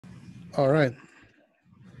All right.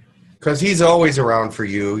 Because he's always around for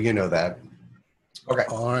you. You know that. Okay.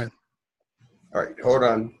 All right. All right. Hold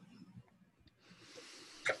on.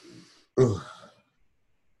 Ugh.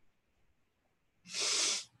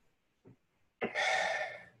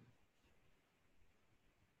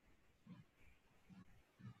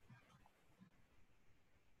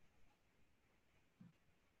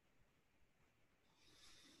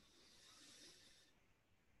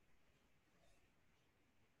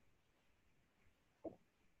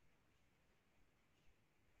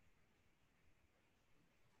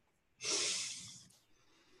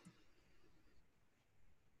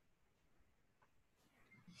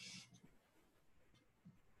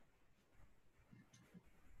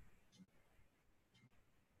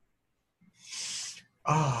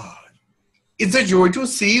 Ah, it's a joy to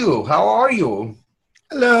see you. How are you?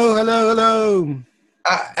 Hello, hello, hello.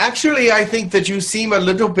 Actually, I think that you seem a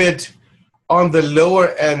little bit on the lower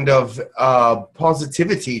end of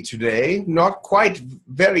positivity today. Not quite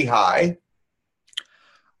very high.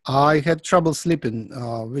 I had trouble sleeping,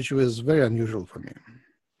 which was very unusual for me.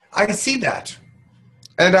 I see that.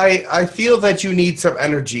 And I feel that you need some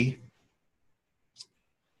energy.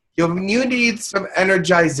 You need some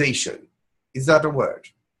energization. Is that a word?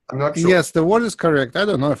 I'm not sure. Yes, the word is correct. I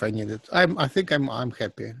don't know if I need it. I think I'm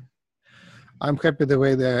happy. I'm happy the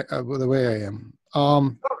way I am.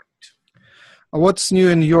 What's new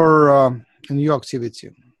in your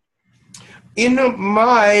activity? In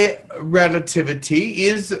my relativity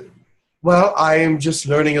is, well, I am just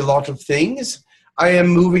learning a lot of things. I am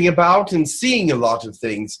moving about and seeing a lot of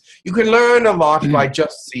things. You can learn a lot by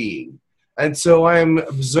just seeing. And so I am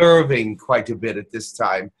observing quite a bit at this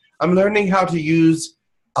time. I'm learning how to use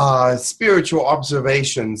spiritual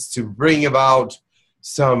observations to bring about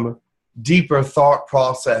some deeper thought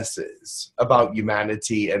processes about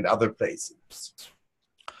humanity and other places.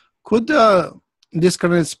 Could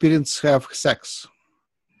discarnate spirits have sex?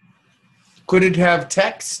 Could it have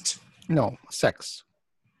text? No, sex.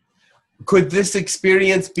 Could this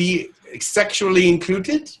experience be sexually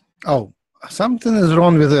included? Oh, something is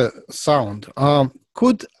wrong with the sound.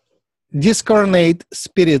 Could discarnate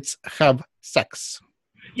spirits have sex?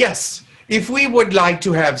 Yes. If we would like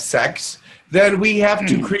to have sex, then we have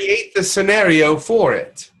to create the scenario for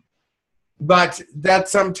it. But that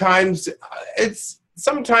sometimes, it's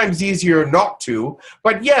sometimes easier not to.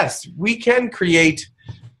 But yes, we can create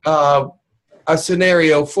a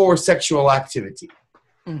scenario for sexual activity.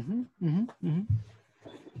 Mm-hmm, mm-hmm, mm-hmm.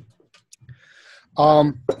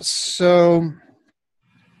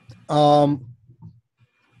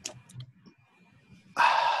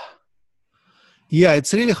 Yeah,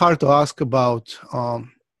 it's really hard to ask about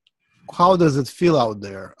how does it feel out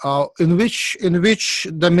there. In which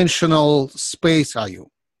dimensional space are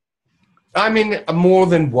you? I'm in more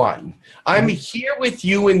than one. I'm here with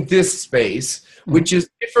you in this space, which is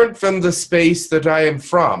different from the space that I am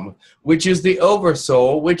from, which is the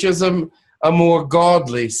oversoul, which is a more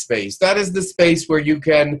godly space. That is the space where you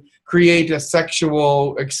can create a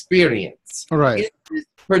sexual experience. Right. In this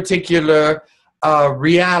particular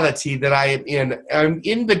reality that I am in, I'm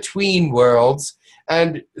in between worlds,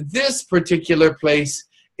 and this particular place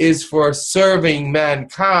is for serving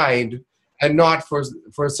mankind and not for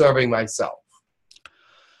serving myself.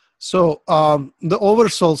 So the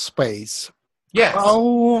oversoul space, yes.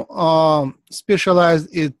 How specialized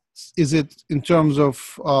is it in terms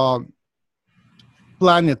of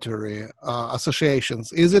planetary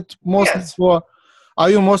associations? Is it mostly for, are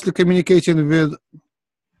you mostly communicating with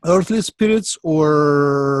earthly spirits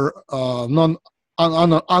or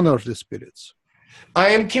unearthly spirits? I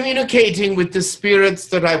am communicating with the spirits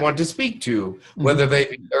that I want to speak to, whether they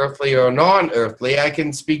be earthly or non-earthly. I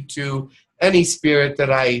can speak to any spirit that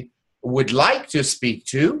I would like to speak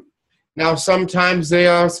to. Now, sometimes they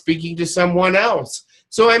are speaking to someone else.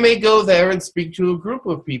 So I may go there and speak to a group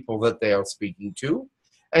of people that they are speaking to.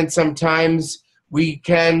 And sometimes we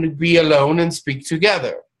can be alone and speak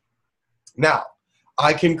together. Now,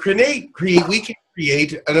 we can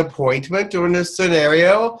create an appointment or in a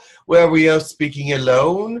scenario where we are speaking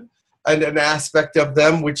alone, and an aspect of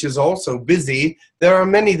them which is also busy. There are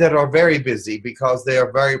many that are very busy because they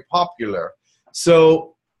are very popular.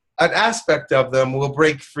 So an aspect of them will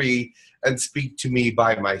break free and speak to me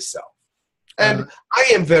by myself. And I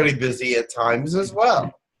am very busy at times as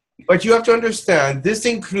well. But you have to understand, this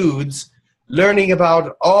includes learning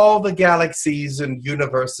about all the galaxies and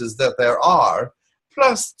universes that there are,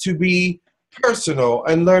 plus to be personal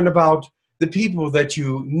and learn about the people that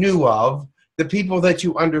you knew of, the people that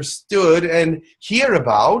you understood and hear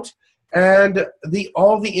about, and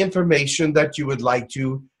all the information that you would like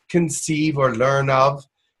to conceive or learn of.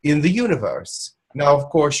 in the universe. Now, of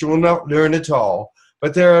course, you will not learn it all,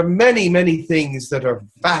 but there are many, many things that are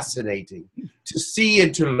fascinating to see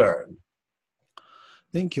and to learn.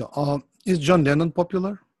 Thank you. Is John Lennon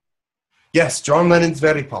popular? Yes, John Lennon's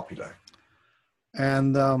very popular.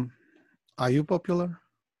 And are you popular?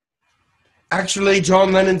 Actually,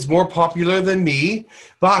 John Lennon's more popular than me,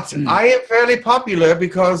 but I am fairly popular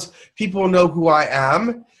because people know who I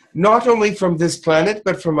am, not only from this planet,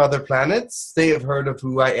 but from other planets. They have heard of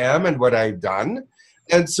who I am and what I've done.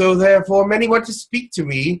 And so, therefore, many want to speak to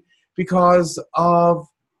me because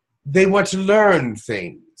they want to learn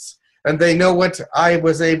things. And they know what I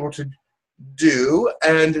was able to do,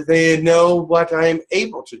 and they know what I'm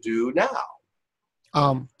able to do now.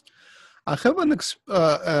 I have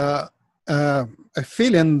a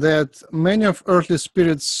feeling that many of earthly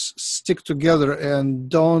spirits stick together and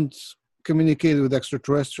don't communicate with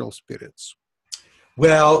extraterrestrial spirits.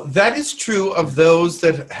 Well, that is true of those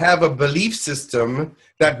that have a belief system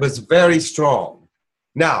that was very strong.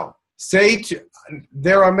 Now,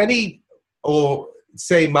 there are many, or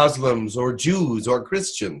say Muslims or Jews or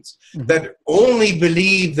Christians that only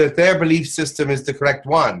believe that their belief system is the correct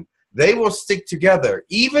one. They will stick together,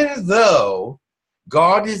 even though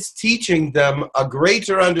God is teaching them a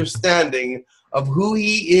greater understanding of who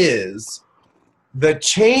He is. The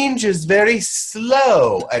change is very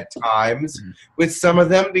slow at times with some of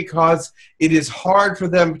them because it is hard for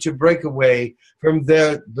them to break away from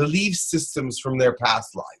their belief systems from their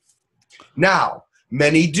past life. Now,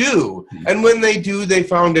 many do, and when they do, they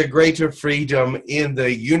found a greater freedom in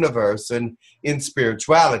the universe and in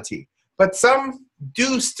spirituality. But some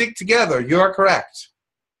do stick together. You're correct.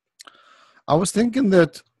 I was thinking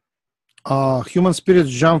that human spirits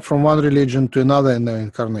jump from one religion to another in their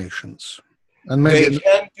incarnations. And maybe they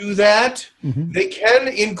can do that. They can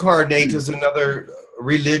incarnate as another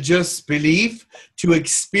religious belief to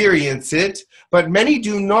experience it, but many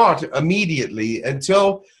do not immediately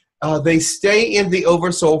until they stay in the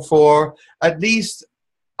oversoul for at least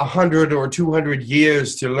 100 or 200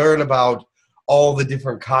 years to learn about all the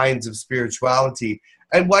different kinds of spirituality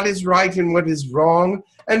and what is right and what is wrong.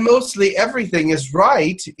 And mostly everything is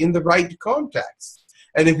right in the right context.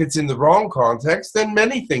 And if it's in the wrong context, then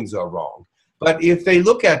many things are wrong. But if they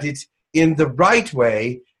look at it in the right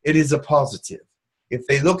way, it is a positive. If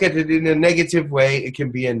they look at it in a negative way, it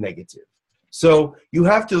can be a negative. So you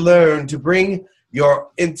have to learn to bring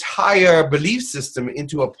your entire belief system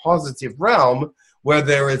into a positive realm where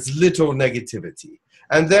there is little negativity.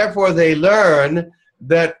 And therefore they learn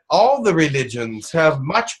that all the religions have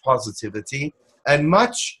much positivity and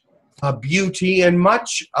much beauty and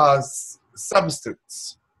much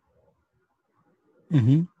substance.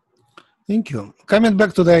 Thank you. Coming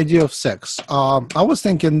back to the idea of sex, I was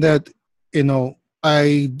thinking that,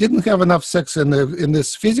 I didn't have enough sex in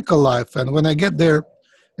this physical life, and when I get there,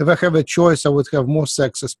 if I have a choice, I would have more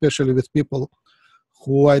sex, especially with people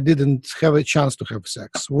who I didn't have a chance to have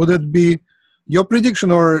sex. Would it be your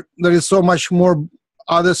prediction, or there is so much more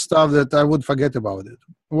other stuff that I would forget about it?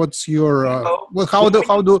 What's your how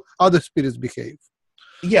do other spirits behave?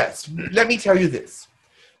 Yes, let me tell you this.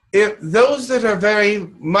 If those that are very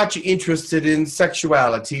much interested in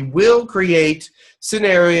sexuality will create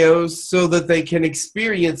scenarios so that they can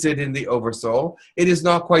experience it in the oversoul. It is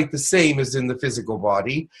not quite the same as in the physical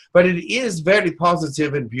body, but it is very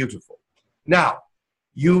positive and beautiful. Now,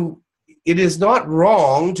 it is not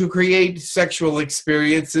wrong to create sexual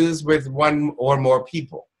experiences with one or more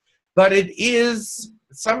people, but it is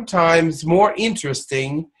sometimes more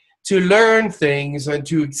interesting to learn things and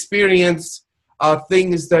to experience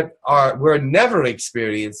things that were never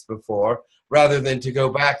experienced before, rather than to go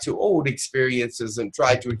back to old experiences and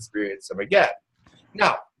try to experience them again.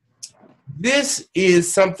 Now, this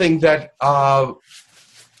is something that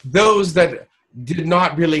those that did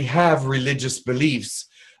not really have religious beliefs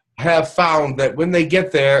have found that when they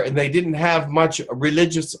get there and they didn't have much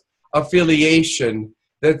religious affiliation,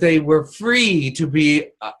 that they were free to be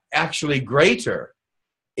actually greater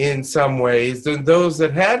in some ways than those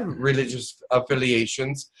that had religious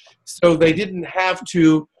affiliations. So they didn't have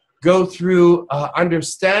to go through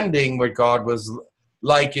understanding what God was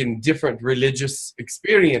like in different religious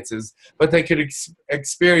experiences, but they could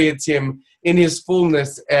experience Him in His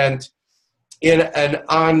fullness and in an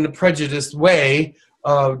unprejudiced way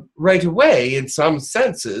right away in some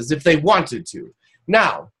senses if they wanted to.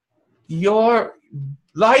 Now, your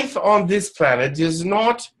life on this planet is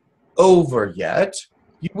not over yet.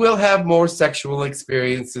 You will have more sexual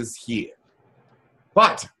experiences here.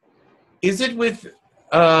 But is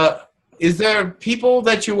there people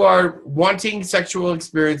that you are wanting sexual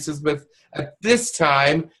experiences with at this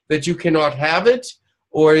time that you cannot have it?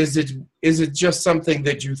 or is it just something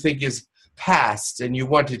that you think is past and you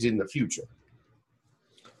want it in the future?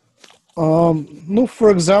 No,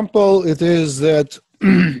 for example, it is that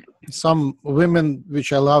some women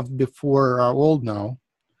which I loved before are old now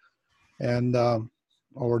and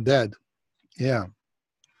or dead. Yeah.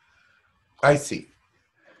 I see.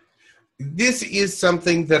 This is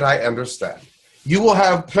something that I understand. You will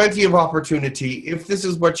have plenty of opportunity, if this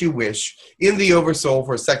is what you wish, in the oversoul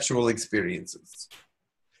for sexual experiences.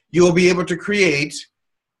 You will be able to create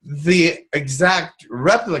the exact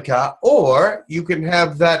replica, or you can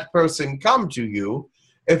have that person come to you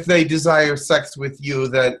if they desire sex with you.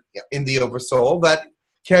 That in the oversoul, that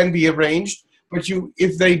can be arranged. But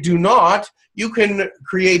if they do not, you can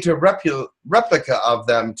create a replica of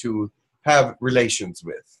them to have relations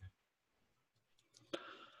with.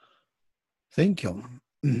 Thank you.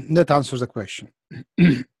 That answers the question.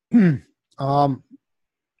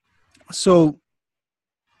 So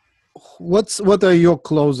what are your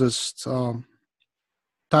closest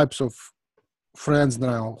types of friends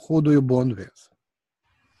now? Who do you bond with?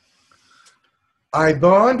 I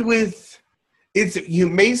bond with, you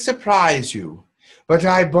may surprise you, but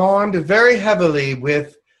I bond very heavily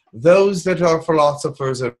with those that are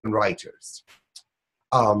philosophers and writers.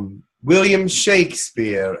 William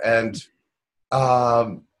Shakespeare and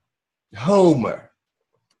Homer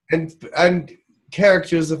and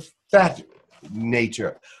characters of that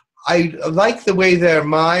nature. I like the way their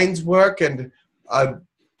minds work, and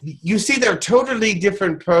you see they're totally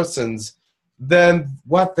different persons than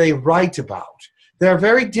what they write about. They're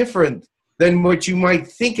very different than what you might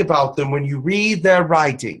think about them when you read their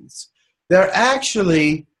writings. They're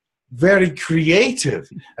actually very creative,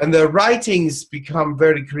 and their writings become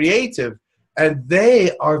very creative, and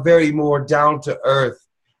they are very more down to earth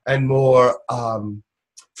and more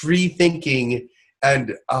free thinking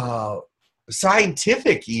and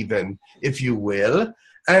scientific, even, if you will.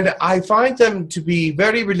 And I find them to be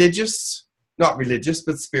very religious, not religious,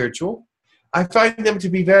 but spiritual. I find them to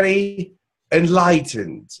be very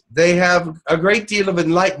enlightened. They have a great deal of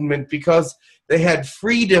enlightenment because they had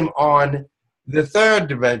freedom on the third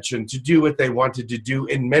dimension to do what they wanted to do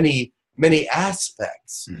in many, many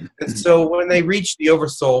aspects. And so when they reach the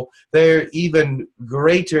oversoul, they're even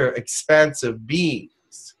greater, expansive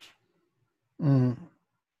beings.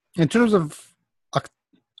 In terms of a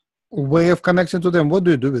way of connecting to them, what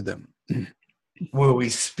do you do with them? Well, we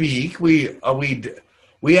speak. We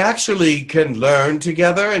actually can learn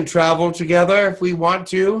together and travel together if we want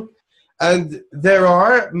to. And there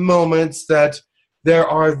are moments that there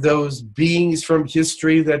are those beings from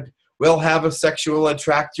history that will have a sexual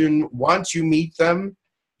attraction. Once you meet them,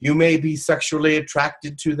 you may be sexually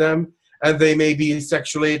attracted to them, and they may be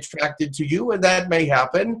sexually attracted to you, and that may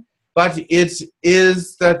happen. But it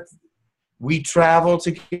is that we travel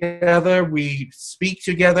together, we speak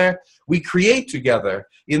together, we create together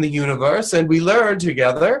in the universe, and we learn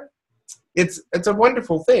together. It's a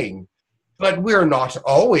wonderful thing. But we're not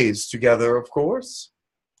always together, of course.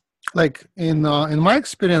 Like in my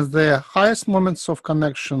experience, the highest moments of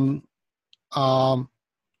connection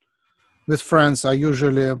with friends are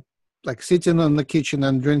usually like sitting in the kitchen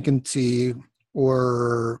and drinking tea,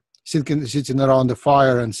 or sitting around the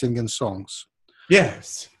fire and singing songs.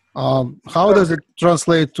 Yes. How does it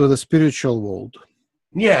translate to the spiritual world?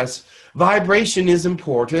 Yes, vibration is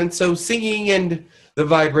important. So singing and the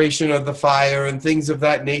vibration of the fire and things of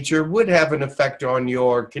that nature would have an effect on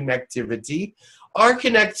your connectivity. Our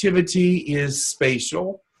connectivity is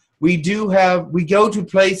spatial. We go to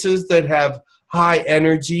places that have high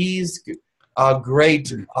energies,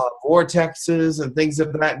 great vortexes and things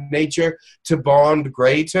of that nature to bond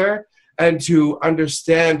greater and to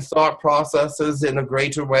understand thought processes in a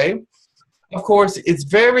greater way. Of course, it's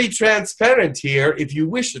very transparent here if you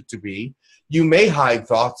wish it to be. You may hide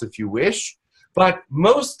thoughts if you wish, but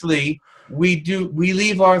mostly we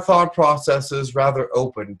leave our thought processes rather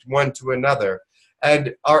open one to another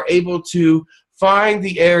and are able to find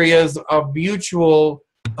the areas of mutual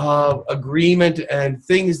agreement and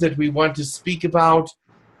things that we want to speak about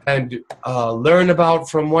and learn about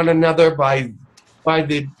from one another by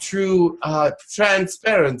the true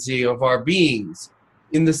transparency of our beings,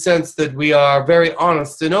 in the sense that we are very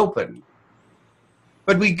honest and open.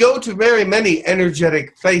 But we go to very many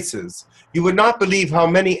energetic places. You would not believe how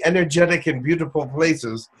many energetic and beautiful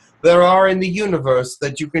places there are in the universe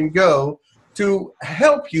that you can go to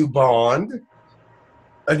help you bond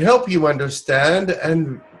and help you understand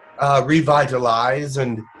and revitalize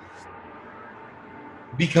and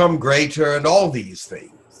become greater and all these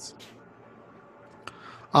things.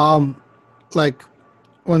 Like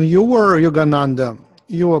when you were Yogananda,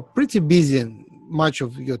 you were pretty busy much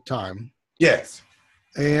of your time. Yes.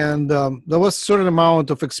 And there was a certain amount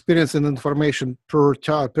of experience and information per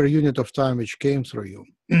unit of time which came through you.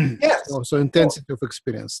 Yes. So intensity of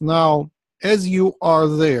experience. Now, as you are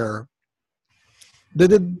there,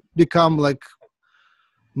 did it become like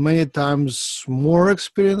many times more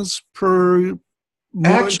experience per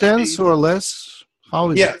more intense or less? How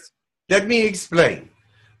is it? Yes. Let me explain.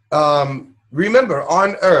 Remember,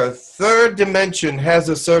 on Earth, third dimension has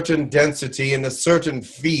a certain density and a certain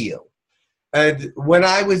feel. And when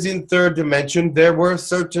I was in third dimension, there were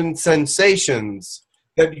certain sensations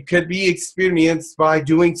that could be experienced by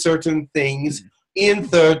doing certain things in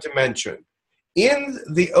third dimension. In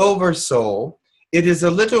the oversoul, it is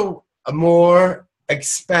a little more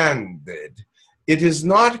expanded. It is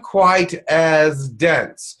not quite as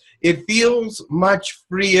dense. It feels much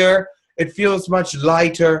freer. It feels much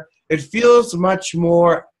lighter. It feels much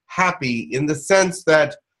more happy in the sense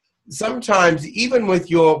that sometimes even with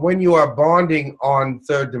when you are bonding on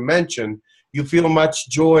third dimension, you feel much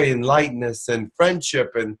joy and lightness and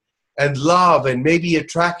friendship and love and maybe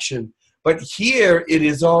attraction. But here it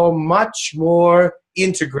is all much more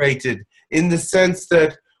integrated in the sense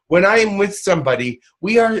that when I am with somebody,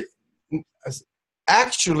 we are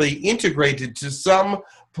actually integrated to some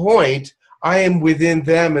point. I am within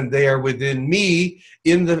them and they are within me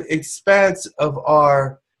in the expanse of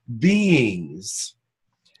our beings.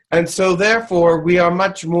 And so therefore we are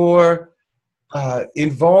much more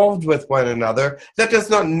involved with one another. That does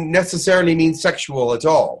not necessarily mean sexual at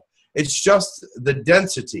all. It's just the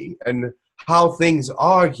density and how things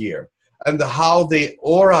are here and how the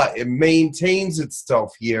aura maintains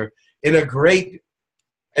itself here in a great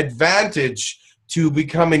advantage to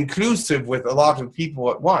become inclusive with a lot of people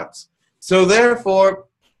at once. So therefore,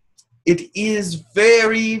 it is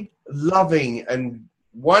very loving and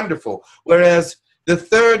wonderful. Whereas the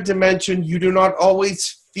third dimension, you do not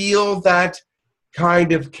always feel that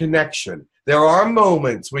kind of connection. There are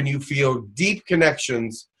moments when you feel deep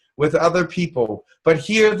connections with other people, but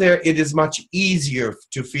here it is much easier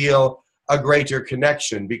to feel a greater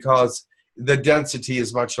connection because the density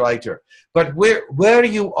is much lighter. But where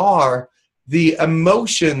you are, the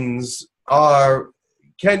emotions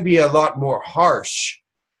can be a lot more harsh,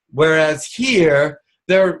 whereas here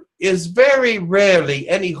there is very rarely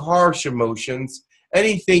any harsh emotions,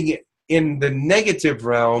 anything in the negative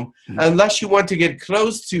realm, unless you want to get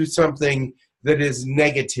close to something that is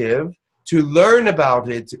negative, to learn about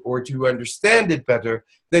it or to understand it better,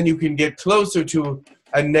 then you can get closer to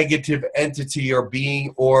a negative entity or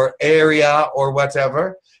being or area or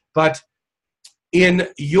whatever. But in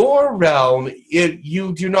your realm,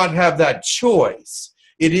 you do not have that choice.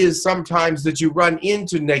 It is sometimes that you run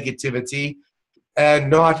into negativity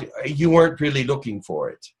and you weren't really looking for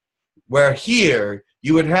it. Where here,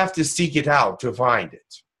 you would have to seek it out to find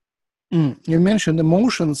it. You mentioned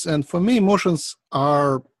emotions, and for me, emotions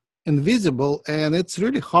are invisible, and it's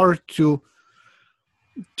really hard to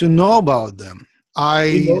know about them.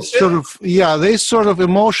 These sort of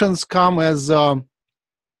emotions come as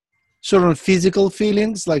certain physical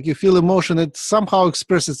feelings, like you feel emotion, it somehow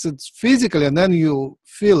expresses it physically, and then you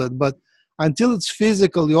feel it. But until it's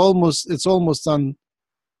physical, it's almost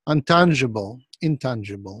intangible.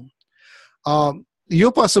 You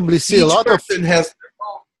possibly see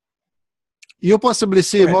you possibly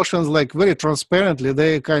see emotions like very transparently.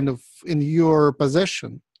 They're kind of in your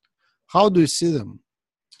possession. How do you see them?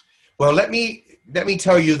 Well, let me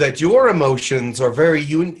tell you that your emotions are very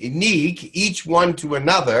unique, each one to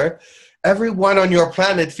another. Everyone on your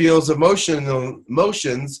planet feels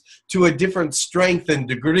emotions to a different strength and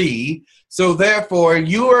degree. So therefore,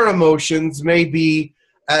 your emotions may be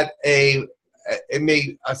at a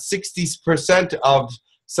 60% of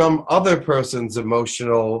some other person's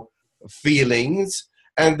emotional feelings,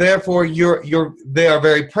 and therefore they are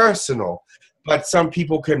very personal. But some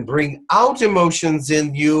people can bring out emotions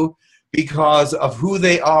in you because of who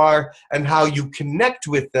they are and how you connect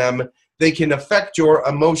with them. They can affect your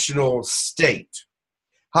emotional state.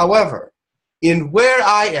 However, in where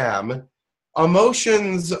I am,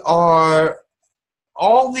 emotions are,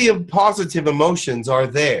 all the positive emotions are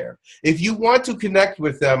there. If you want to connect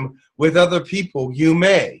with them, with other people, you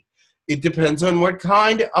may. It depends on what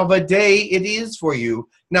kind of a day it is for you.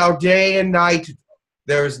 Now, day and night,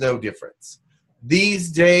 there is no difference.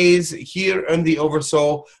 These days here in the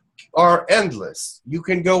Oversoul are endless. You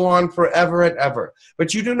can go on forever and ever.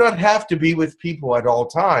 But you do not have to be with people at all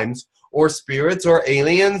times, or spirits, or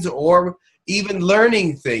aliens, or even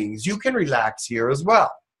learning things. You can relax here as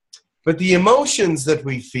well. But the emotions that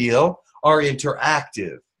we feel are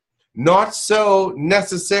interactive. Not so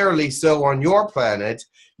necessarily so on your planet.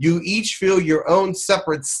 You each feel your own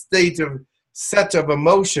separate set of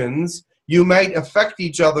emotions. You might affect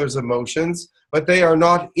each other's emotions, but they are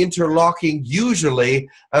not interlocking usually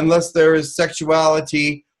unless there is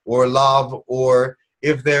sexuality or love, or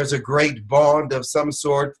if there's a great bond of some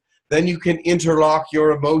sort, then you can interlock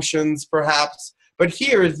your emotions perhaps. But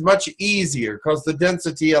here it's much easier because the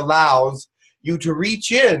density allows you to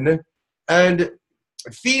reach in and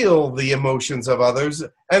feel the emotions of others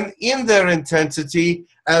and in their intensity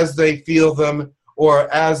as they feel them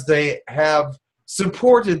or as they have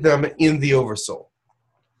supported them in the oversoul.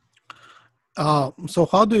 So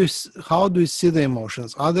how do you see the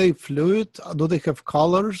emotions? Are they fluid? Do they have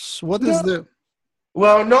colors? What is the...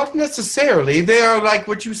 Well, not necessarily. They are like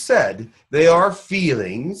what you said. They are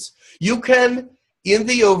feelings. You can, in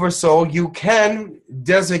the oversoul, you can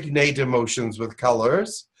designate emotions with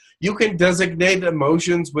colors. You can designate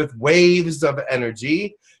emotions with waves of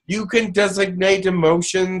energy. You can designate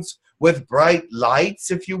emotions with bright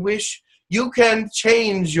lights, if you wish. You can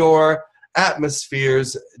change your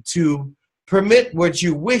atmospheres to permit what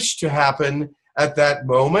you wish to happen at that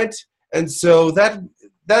moment. And so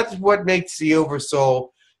that's what makes the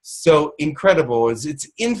oversoul so incredible, is it's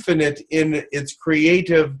infinite in its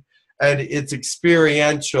creative and its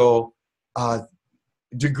experiential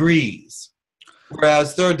degrees.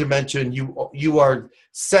 Whereas third dimension, you are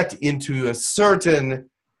set into a certain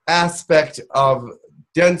aspect of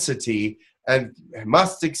density and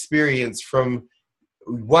must experience from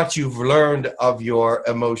what you've learned of your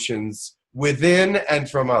emotions within and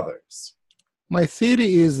from others. My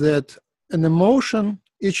theory is that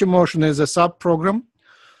each emotion is a sub-program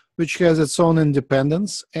which has its own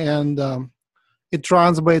independence, and it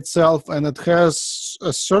runs by itself, and it has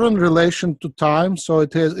a certain relation to time, so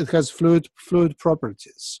it has fluid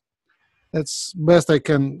properties. That's best I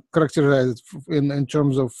can characterize it in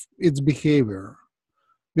terms of its behavior,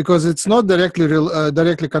 because it's not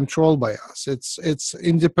directly controlled by us. It's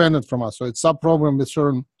independent from us, so it's sub-program with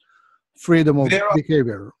certain freedom of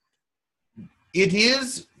behavior. It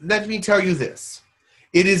is, let me tell you this,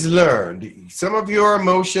 it is learned. Some of your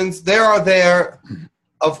emotions, they are there,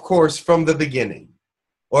 of course, from the beginning,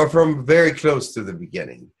 or from very close to the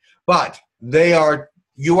beginning. But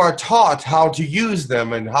you are taught how to use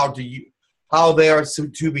them and how they are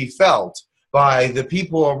to be felt by the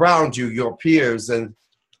people around you, your peers,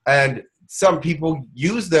 and some people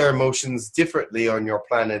use their emotions differently on your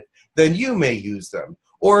planet than you may use them,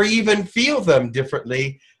 or even feel them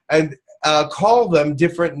differently and call them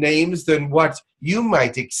different names than what you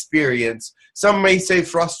might experience. Some may say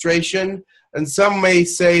frustration, and some may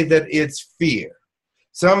say that it's fear.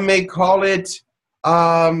 Some may call it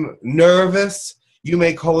nervous. You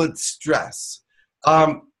may call it stress.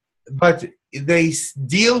 But they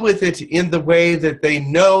deal with it in the way that they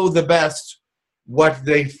know the best what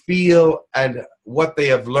they feel and what they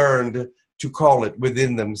have learned to call it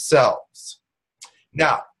within themselves.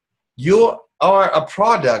 Now, you are a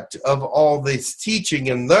product of all this teaching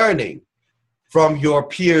and learning from your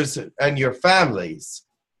peers and your families.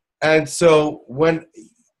 And so when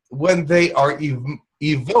they are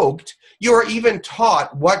evoked, you are even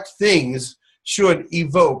taught what things should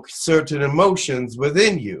evoke certain emotions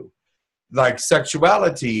within you, like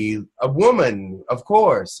sexuality, a woman, of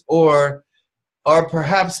course, or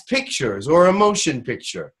perhaps pictures or a motion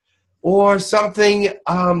picture, or something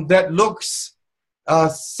that looks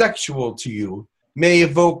sexual to you may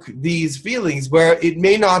evoke these feelings, where it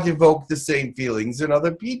may not evoke the same feelings in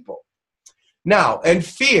other people. Now, and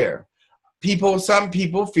fear. Some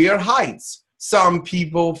people fear heights. Some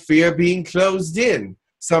people fear being closed in.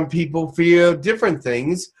 Some people fear different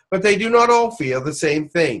things, but they do not all feel the same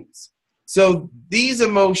things. So these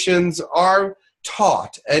emotions are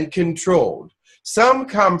taught and controlled. Some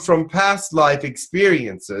come from past life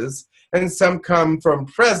experiences, and some come from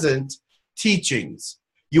present teachings.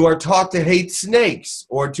 You are taught to hate snakes,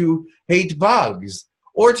 or to hate bugs,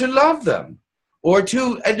 or to love them, or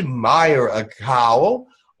to admire a cow,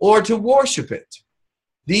 or to worship it.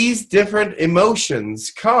 These different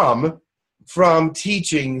emotions come from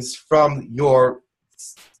teachings from your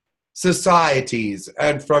societies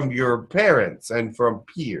and from your parents and from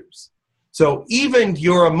peers. So even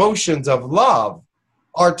your emotions of love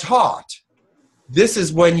are taught. This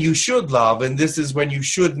is when you should love, and this is when you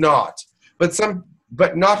should not.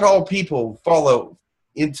 But not all people follow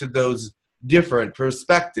into those different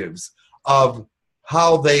perspectives of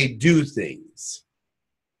how they do things.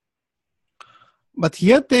 But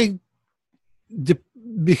yet they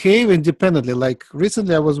behave independently. Like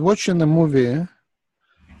recently I was watching a movie,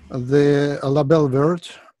 the La Belle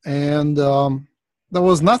Verte, and there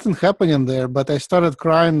was nothing happening there, but I started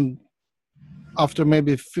crying after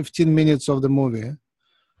maybe 15 minutes of the movie.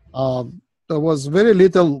 There was very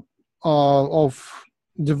little of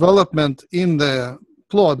development in the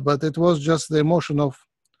plot, but it was just the emotion of,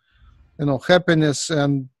 happiness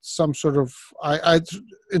and some sort of, I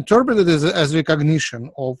interpreted it as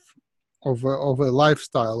recognition of a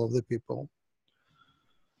lifestyle of the people.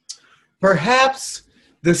 Perhaps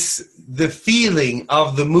the feeling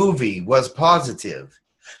of the movie was positive,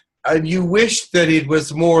 and you wished that it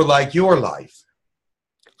was more like your life.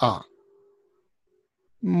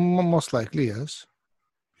 Most likely, yes.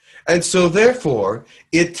 And so therefore,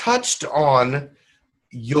 it touched on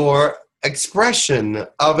your expression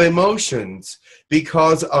of emotions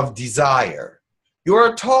because of desire. You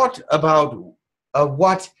are taught about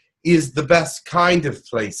what is the best kind of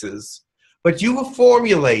places, but you will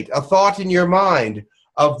formulate a thought in your mind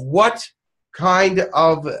of what kind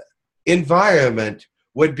of environment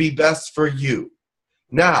would be best for you.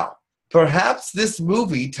 Now, perhaps this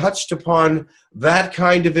movie touched upon that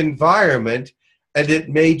kind of environment, and it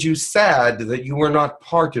made you sad that you were not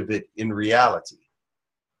part of it in reality.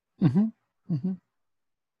 Mm-hmm. Mm-hmm.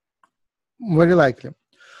 Very likely.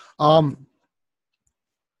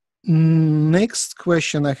 Next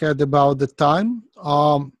question I had about the time.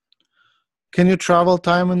 Can you travel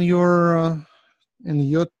time in your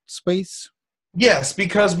space? Yes,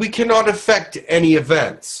 because we cannot affect any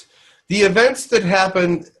events. The events that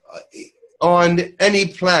happen on any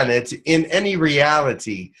planet, in any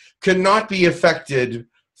reality, cannot be affected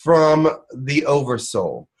from the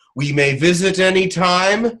oversoul. We may visit any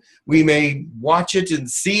time, we may watch it and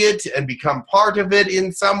see it and become part of it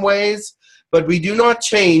in some ways, but we do not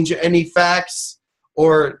change any facts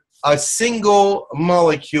or a single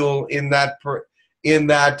molecule in that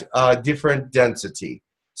different density.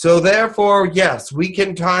 So therefore, yes, we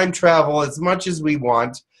can time travel as much as we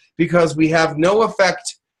want because we have no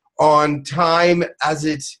effect on time as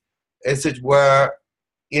it were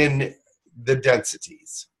in the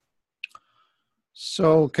densities.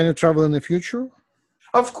 So can you travel in the future?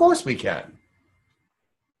 Of course we can.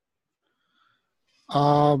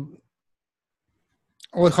 Well,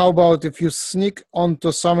 how about if you sneak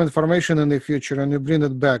onto some information in the future and you bring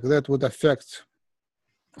it back? That would affect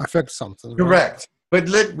something. Correct. Right? But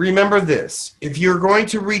remember this. If you're going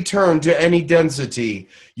to return to any density,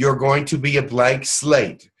 you're going to be a blank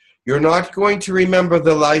slate. You're not going to remember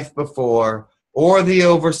the life before or the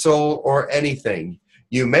oversoul or anything.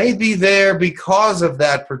 You may be there because of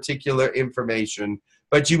that particular information,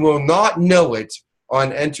 but you will not know it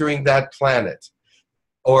on entering that planet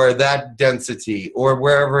or that density or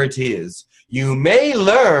wherever it is. You may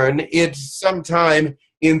learn it sometime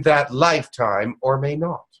in that lifetime or may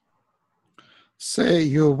not. Say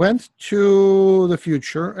you went to the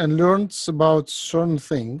future and learned about certain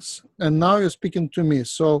things, and now you're speaking to me.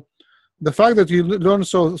 So the fact that you learn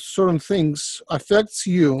certain things affects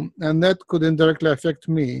you, and that could indirectly affect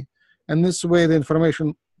me. And this way, the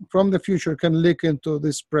information from the future can leak into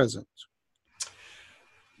this present.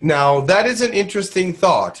 Now, that is an interesting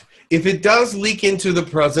thought. If it does leak into the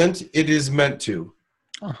present, it is meant to.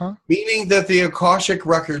 Uh-huh. Meaning that the Akashic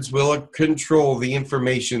records will control the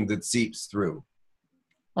information that seeps through.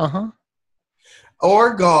 Uh-huh.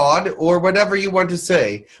 Or God, or whatever you want to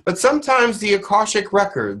say. But sometimes the Akashic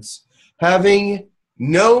records, having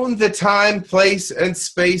known the time, place, and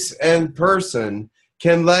space and person,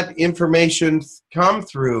 can let information come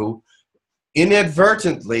through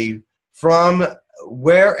inadvertently from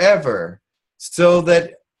wherever, so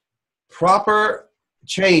that proper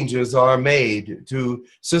changes are made to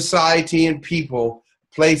society and people,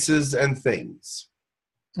 places, and things.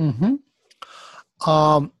 Mm-hmm.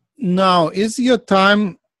 Now, is your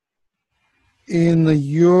time in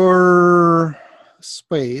your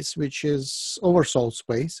space, which is oversoul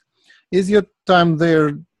space, is your time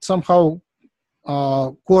there somehow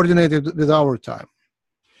coordinated with our time?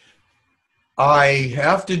 I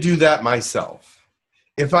have to do that myself.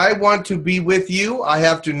 If I want to be with you, I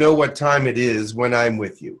have to know what time it is when I'm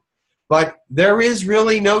with you. But there is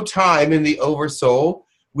really no time in the oversoul.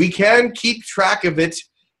 We can keep track of it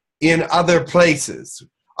in other places.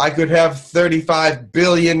 I could have 35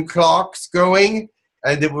 billion clocks going,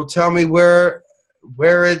 and it will tell me what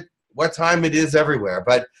time it is everywhere.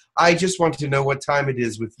 But I just want to know what time it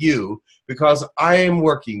is with you because I am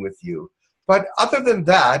working with you. But other than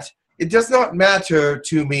that, it does not matter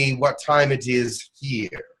to me what time it is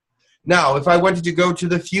here. Now, if I wanted to go to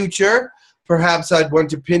the future, perhaps I'd want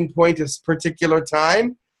to pinpoint a particular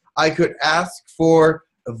time. I could ask for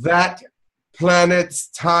that planet's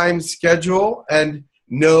time schedule and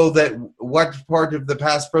know that what part of the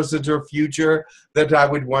past, present, or future that I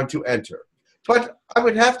would want to enter. But I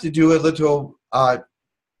would have to do a little,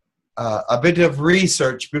 a bit of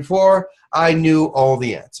research before I knew all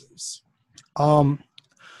the answers.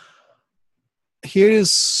 Here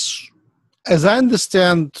is, as I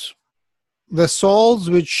understand, the souls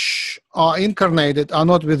which are incarnated are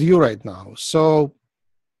not with you right now. So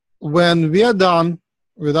when we are done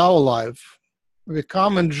with our life, we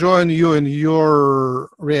come and join you in your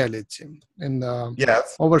reality, in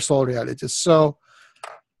Yes. oversoul reality. So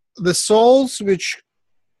the souls which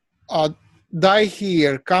die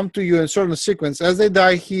here come to you in certain sequence. As they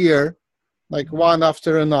die here, like one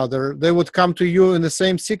after another, they would come to you in the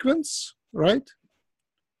same sequence, right?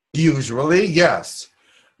 Usually, yes.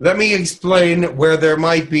 Let me explain where there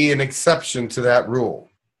might be an exception to that rule.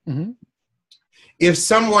 Mm-hmm. If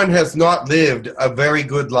someone has not lived a very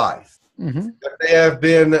good life, Mm-hmm. if they have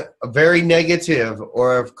been very negative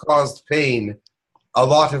or have caused pain, a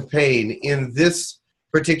lot of pain in this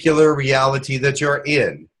particular reality that you're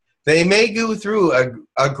in, they may go through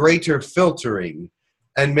a greater filtering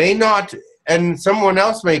and may not, and someone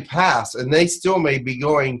else may pass and they still may be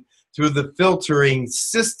going through the filtering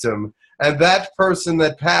system, and that person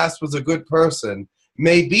that passed was a good person,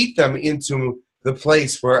 may beat them into the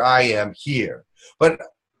place where I am here. But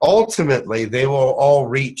ultimately, they will all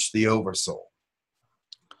reach the oversoul.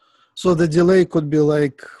 So the delay could be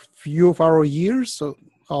like few of our years, so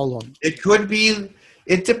how long? It could be,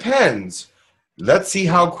 it depends. Let's see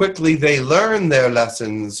how quickly they learn their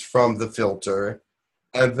lessons from the filter,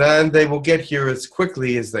 and then they will get here as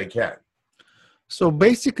quickly as they can. So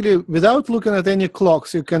basically, without looking at any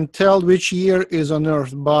clocks, you can tell which year is on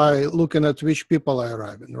Earth by looking at which people are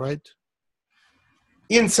arriving, right?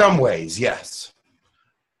 In some ways, yes.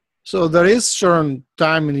 So there is certain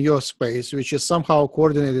time in your space which is somehow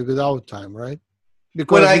coordinated with our time, right?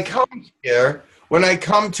 Because When I come here, when I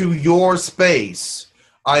come to your space,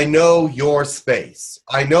 I know your space.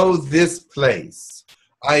 I know this place.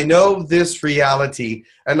 I know this reality,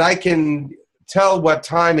 and I can tell what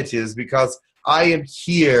time it is because I am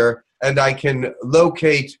here and I can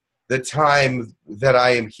locate the time that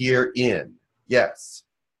I am here in. Yes.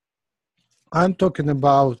 I'm talking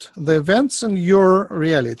about the events in your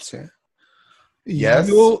reality. Yes.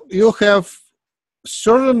 You have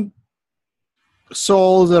certain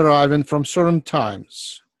souls arriving from certain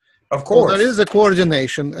times. Of course. So there is a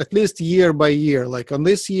coordination, at least year by year. Like on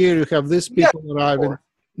this year, you have these people arriving.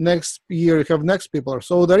 Next year, you have next people.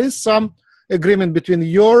 So there is some agreement between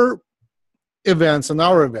your events and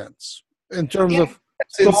our events in terms of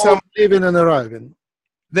souls living and arriving.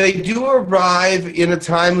 They do arrive in a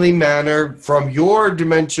timely manner from your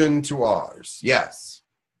dimension to ours. Yes.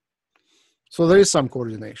 So there is some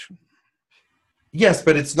coordination. Yes,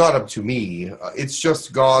 but it's not up to me. It's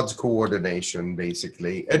just God's coordination,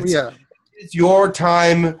 basically. It's your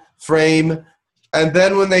time frame, and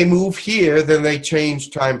then when they move here, then they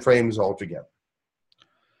change time frames altogether.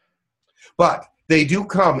 But they do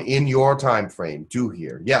come in your time frame to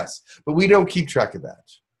here, yes. But we don't keep track of that.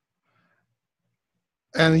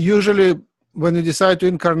 And usually, when you decide to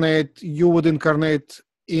incarnate, you would incarnate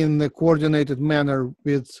in a coordinated manner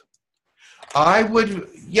with... I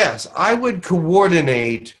would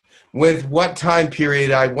coordinate with what time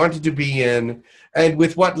period I wanted to be in and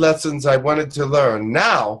with what lessons I wanted to learn.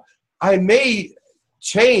 Now, I may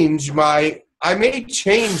change some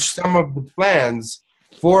of the plans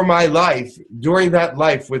for my life during that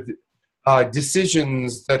life with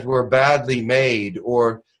decisions that were badly made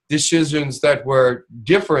or decisions that were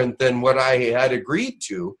different than what I had agreed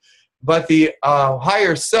to. But the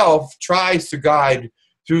higher self tries to guide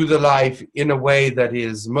through the life in a way that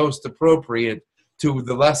is most appropriate to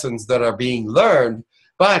the lessons that are being learned.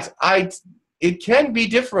 But it can be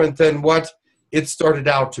different than what it started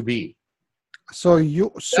out to be. So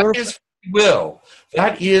you serve... That is free will.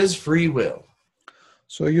 That is free will.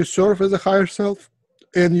 So you serve as a higher self,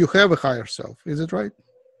 and you have a higher self. Is it right?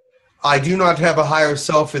 I do not have a higher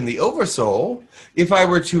self in the oversoul. If I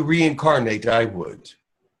were to reincarnate, I would.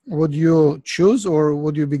 Would you choose, or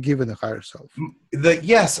would you be given a higher self?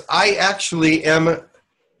 Yes, I actually am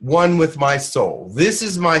one with my soul. This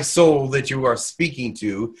is my soul that you are speaking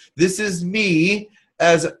to. This is me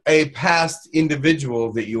as a past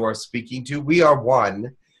individual that you are speaking to. We are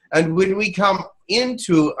one. And when we come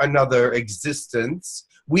into another existence,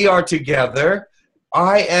 we are together.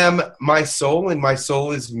 I am my soul, and my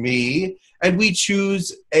soul is me. And we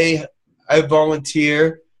choose a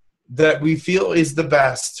volunteer that we feel is the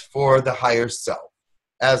best for the higher self,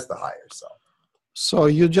 as the higher self. So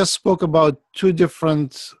you just spoke about two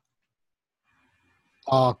different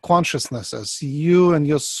consciousnesses, you and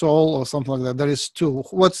your soul or something like that. There is two.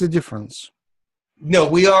 What's the difference? No,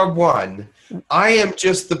 we are one. I am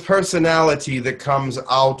just the personality that comes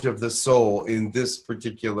out of the soul in this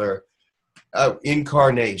particular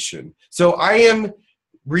incarnation. So I am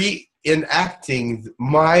reenacting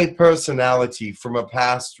my personality from a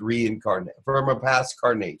past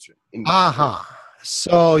carnation. Aha.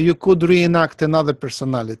 So you could reenact another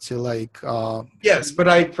personality, like yes, but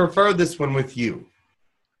I prefer this one with you.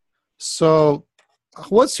 So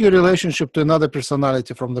what's your relationship to another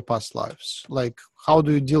personality from the past lives? Like, how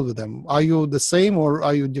do you deal with them? Are you the same or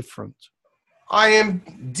are you different? I am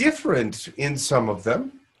different in some of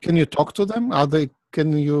them. Can you talk to them?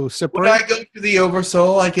 Can you separate? When I go to the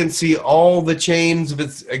oversoul, I can see all the chains of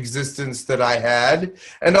its existence that I had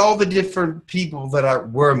and all the different people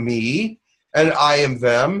that were me and I am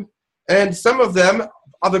them. And some of them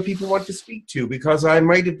other people want to speak to because I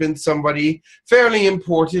might have been somebody fairly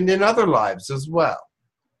important in other lives as well.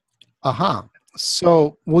 Aha.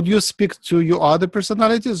 So would you speak to your other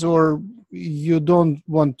personalities or you don't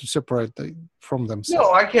want to separate from them?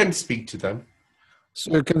 No, I can speak to them.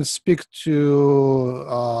 So you can speak to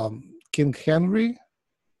King Henry?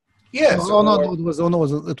 Yes. It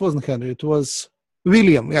wasn't Henry. It was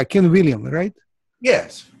William. Yeah, King William, right?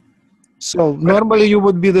 Yes. So normally you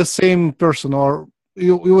would be the same person, or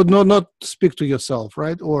you would not speak to yourself,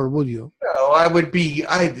 right? Or would you? No,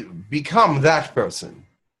 I'd become that person.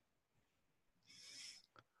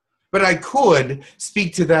 But I could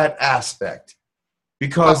speak to that aspect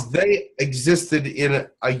because they existed in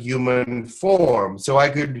a human form. So I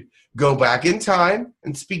could go back in time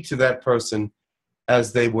and speak to that person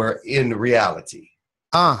as they were in reality.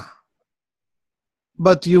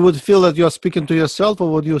 But you would feel that you're speaking to yourself, or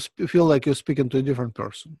would you feel like you're speaking to a different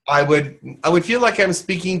person? I would feel like I'm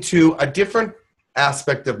speaking to a different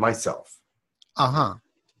aspect of myself. Aha.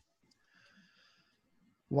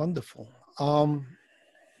 Wonderful.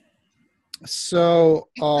 So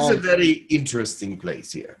it's a very interesting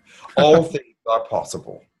place here. All things are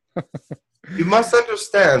possible. You must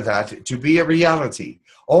understand that to be a reality,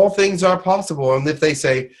 all things are possible. And if I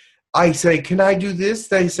say, can I do this?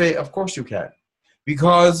 They say, of course you can,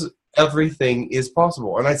 because everything is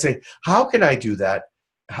possible. And I say, how can I do that?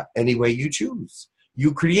 Any way you choose.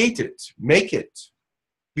 You create it, make it,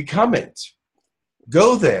 become it,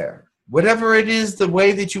 go there. Whatever it is, the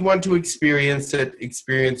way that you want to experience it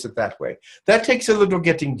that way. That takes a little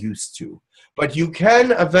getting used to, but you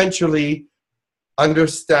can eventually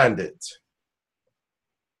understand it.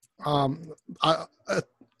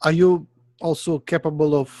 Are you also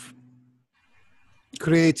capable of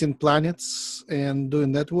creating planets and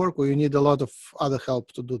doing that work, or you need a lot of other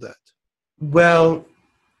help to do that? Well,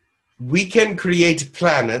 we can create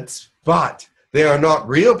planets, but they are not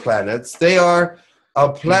real planets. They are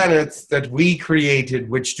planets that we created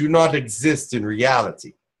which do not exist in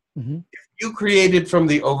reality. Mm-hmm. If you created from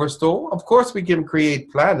the oversoul, of course we can create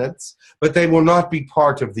planets, but they will not be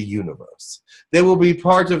part of the universe. They will be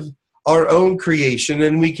part of our own creation,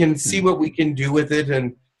 and we can see what we can do with it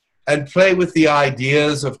and play with the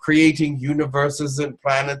ideas of creating universes and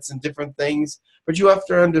planets and different things. But you have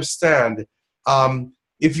to understand,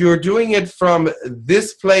 if you're doing it from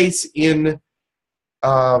this place in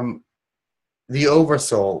the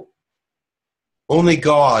oversoul, only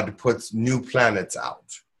God puts new planets out.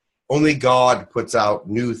 Only God puts out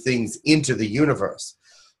new things into the universe.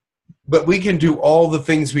 But we can do all the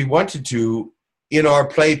things we wanted to in our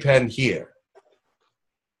playpen here.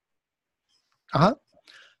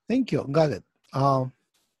 Thank you. Got it.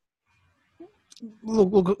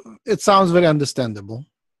 Look, it sounds very understandable.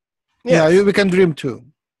 Yes. Yeah, we can dream too.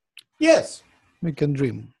 Yes. We can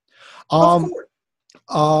dream. Of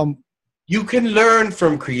course. You can learn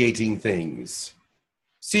from creating things.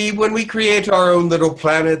 See, when we create our own little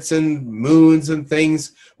planets and moons and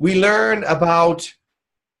things, we learn about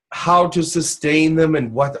how to sustain them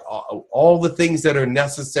and what all the things that are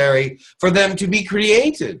necessary for them to be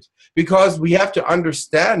created, because we have to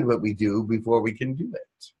understand what we do before we can do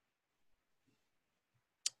it.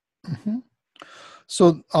 Mm-hmm.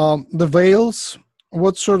 So the veils,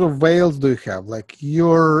 what sort of veils do you have? Like,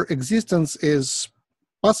 your existence is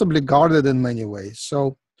possibly guarded in many ways.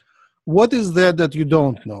 So what is there that you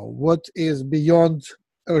don't know? What is beyond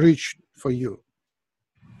reach for you?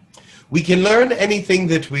 We can learn anything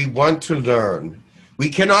that we want to learn. We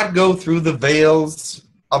cannot go through the veils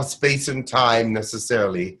of space and time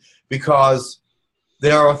necessarily, because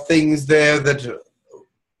there are things there that,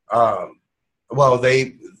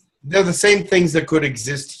 they're the same things that could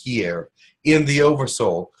exist here in the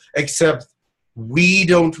oversoul, except we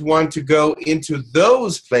don't want to go into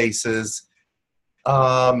those places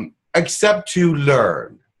except to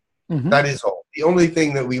learn. Mm-hmm. That is all. The only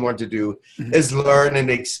thing that we want to do is learn and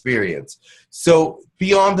experience. So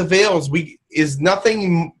beyond the veils, is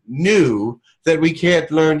nothing new that we can't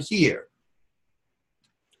learn here.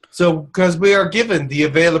 So because we are given the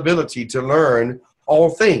availability to learn all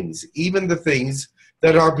things, even the things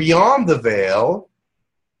that are beyond the veil,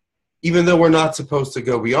 even though we're not supposed to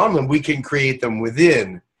go beyond them, we can create them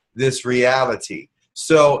within this reality.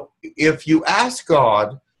 So if you ask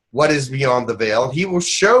God what is beyond the veil, he will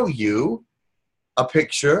show you a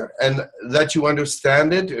picture and let you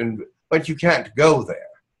understand it, but you can't go there.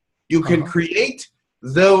 You can create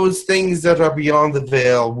those things that are beyond the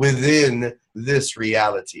veil within this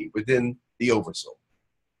reality, within the oversoul.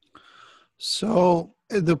 So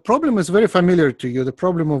the problem is very familiar to you. The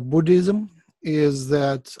problem of Buddhism is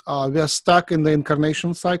that we are stuck in the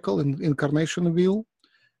incarnation cycle, in incarnation wheel,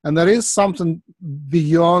 and there is something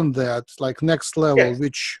beyond that, like next level, Yes.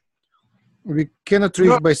 which we cannot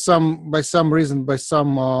reach by some reason, by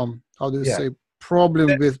some how do you say,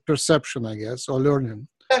 problem with perception, I guess, or learning.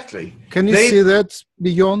 Exactly. Can you see that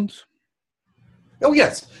beyond? Oh,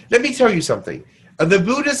 yes. Let me tell you something. The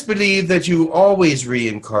Buddhists believe that you always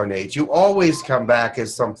reincarnate. You always come back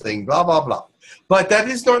as something, blah, blah, blah. But that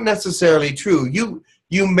is not necessarily true.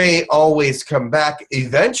 You may always come back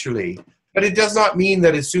eventually, but it does not mean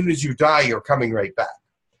that as soon as you die, you're coming right back.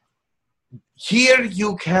 Here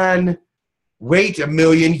you can wait 1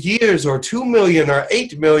 million years or 2 million or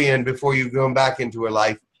 8 million before you go back into a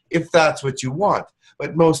life, if that's what you want.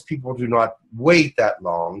 But most people do not wait that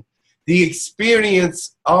long. The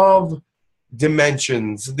experience of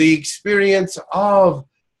dimensions, the experience of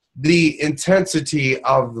the intensity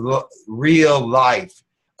of real life,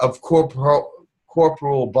 of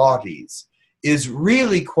corporal bodies, is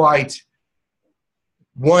really quite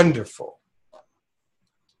wonderful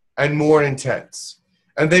and more intense.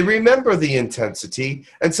 And they remember the intensity,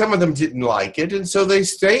 and some of them didn't like it, and so they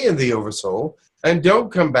stay in the oversoul and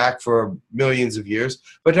don't come back for millions of years,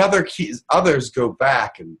 but others go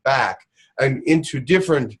back and into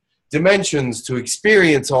different dimensions to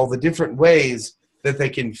experience all the different ways that they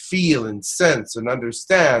can feel and sense and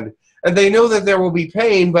understand. And they know that there will be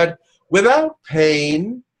pain, but without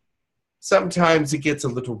pain, sometimes it gets a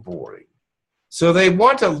little boring. So they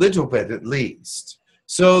want a little bit at least.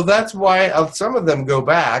 So that's why some of them go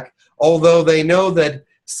back, although they know that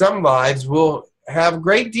some lives will have a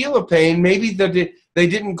great deal of pain, maybe that they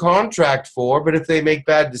didn't contract for, but if they make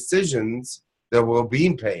bad decisions, there will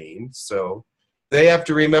be pain. So they have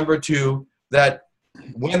to remember too that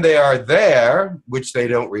when they are there, which they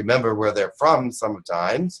don't remember where they're from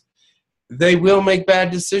sometimes, they will make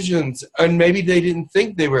bad decisions. And maybe they didn't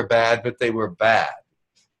think they were bad, but they were bad.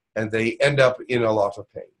 And they end up in a lot of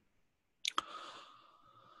pain.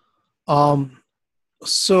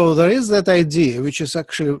 So there is that idea, which is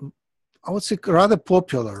actually, I would say, rather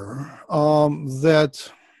popular,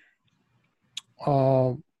 that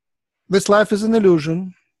this life is an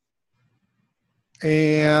illusion.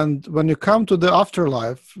 And when you come to the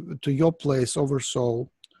afterlife, to your place,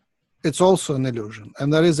 oversoul, it's also an illusion.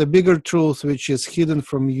 And there is a bigger truth which is hidden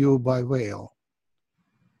from you by veil.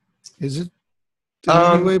 Is it in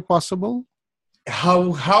any way possible?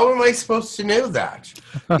 How am I supposed to know that?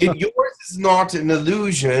 Yours is not an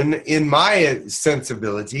illusion in my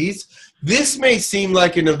sensibilities. This may seem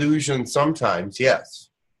like an illusion sometimes, yes.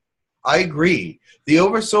 I agree. The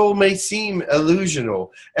oversoul may seem illusional,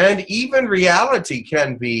 and even reality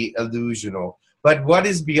can be illusional. But what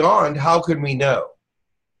is beyond, how can we know?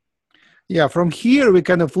 Yeah, from here we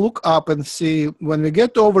kind of look up and see, when we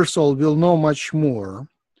get to oversoul, we'll know much more.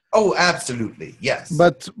 Oh, absolutely, yes.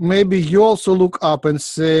 But maybe you also look up and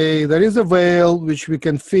say, there is a veil which we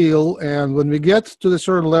can feel, and when we get to the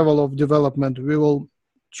certain level of development, we will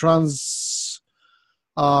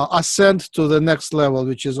ascend to the next level,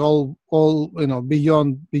 which is all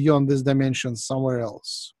beyond this dimension, somewhere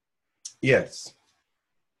else. Yes.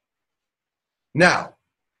 Now,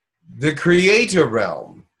 the creator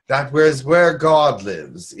realm, that is where God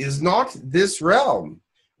lives, is not this realm.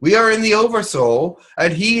 We are in the oversoul,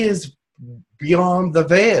 and he is beyond the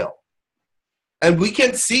veil. And we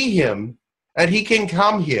can see him, and he can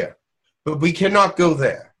come here, but we cannot go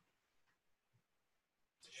there.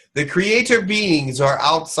 The creator beings are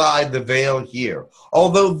outside the veil here.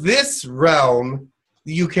 Although this realm,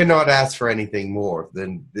 you cannot ask for anything more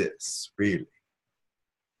than this, really.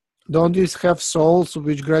 Don't these have souls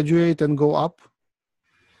which graduate and go up?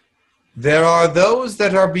 There are those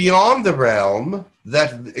that are beyond the realm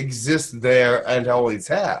that exist there and always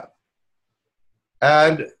have.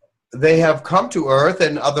 And they have come to Earth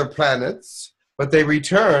and other planets, but they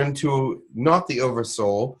return to not the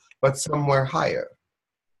oversoul, but somewhere higher.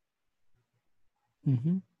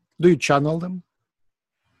 Mm-hmm. Do you channel them?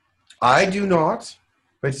 I do not,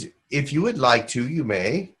 but if you would like to, you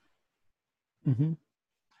may. Mm-hmm.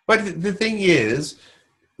 But the thing is,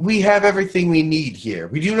 we have everything we need here.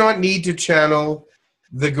 We do not need to channel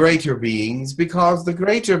the greater beings because the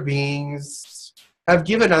greater beings have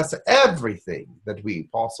given us everything that we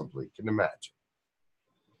possibly can imagine.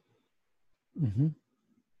 Mm-hmm.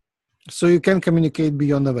 So you can communicate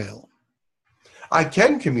beyond the veil. I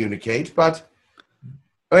can communicate,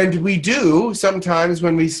 and we do sometimes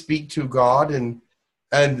when we speak to God and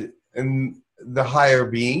the higher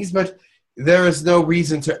beings, but there is no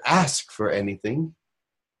reason to ask for anything.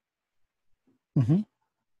 Mm-hmm.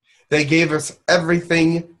 They gave us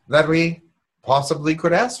everything that we possibly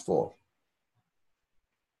could ask for.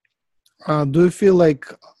 Do you feel like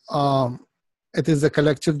it is a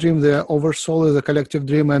collective dream? The oversoul is a collective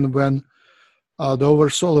dream, and when the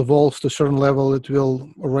oversoul evolves to a certain level, it will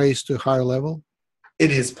raise to a higher level?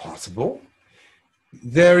 It is possible.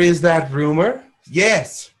 There is that rumor,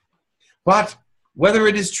 yes. But whether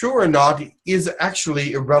it is true or not is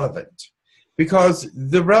actually irrelevant. Because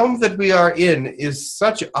the realm that we are in is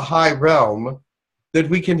such a high realm that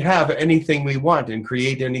we can have anything we want and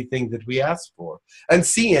create anything that we ask for and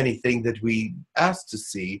see anything that we ask to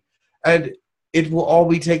see, and it will all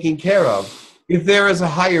be taken care of. If there is a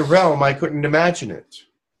higher realm, I couldn't imagine it.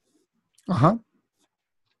 Uh-huh.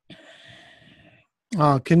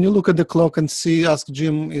 Can you look at the clock and see, ask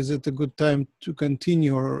Jim, is it a good time to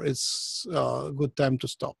continue or it's a good time to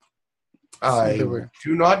stop? I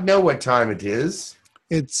do not know what time it is.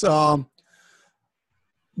 It's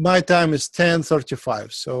my time is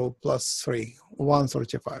 10:35, so plus 3,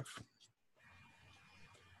 1:35.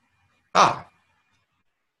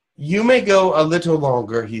 You may go a little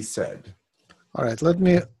longer, he said. All right, let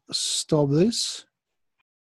me stop this.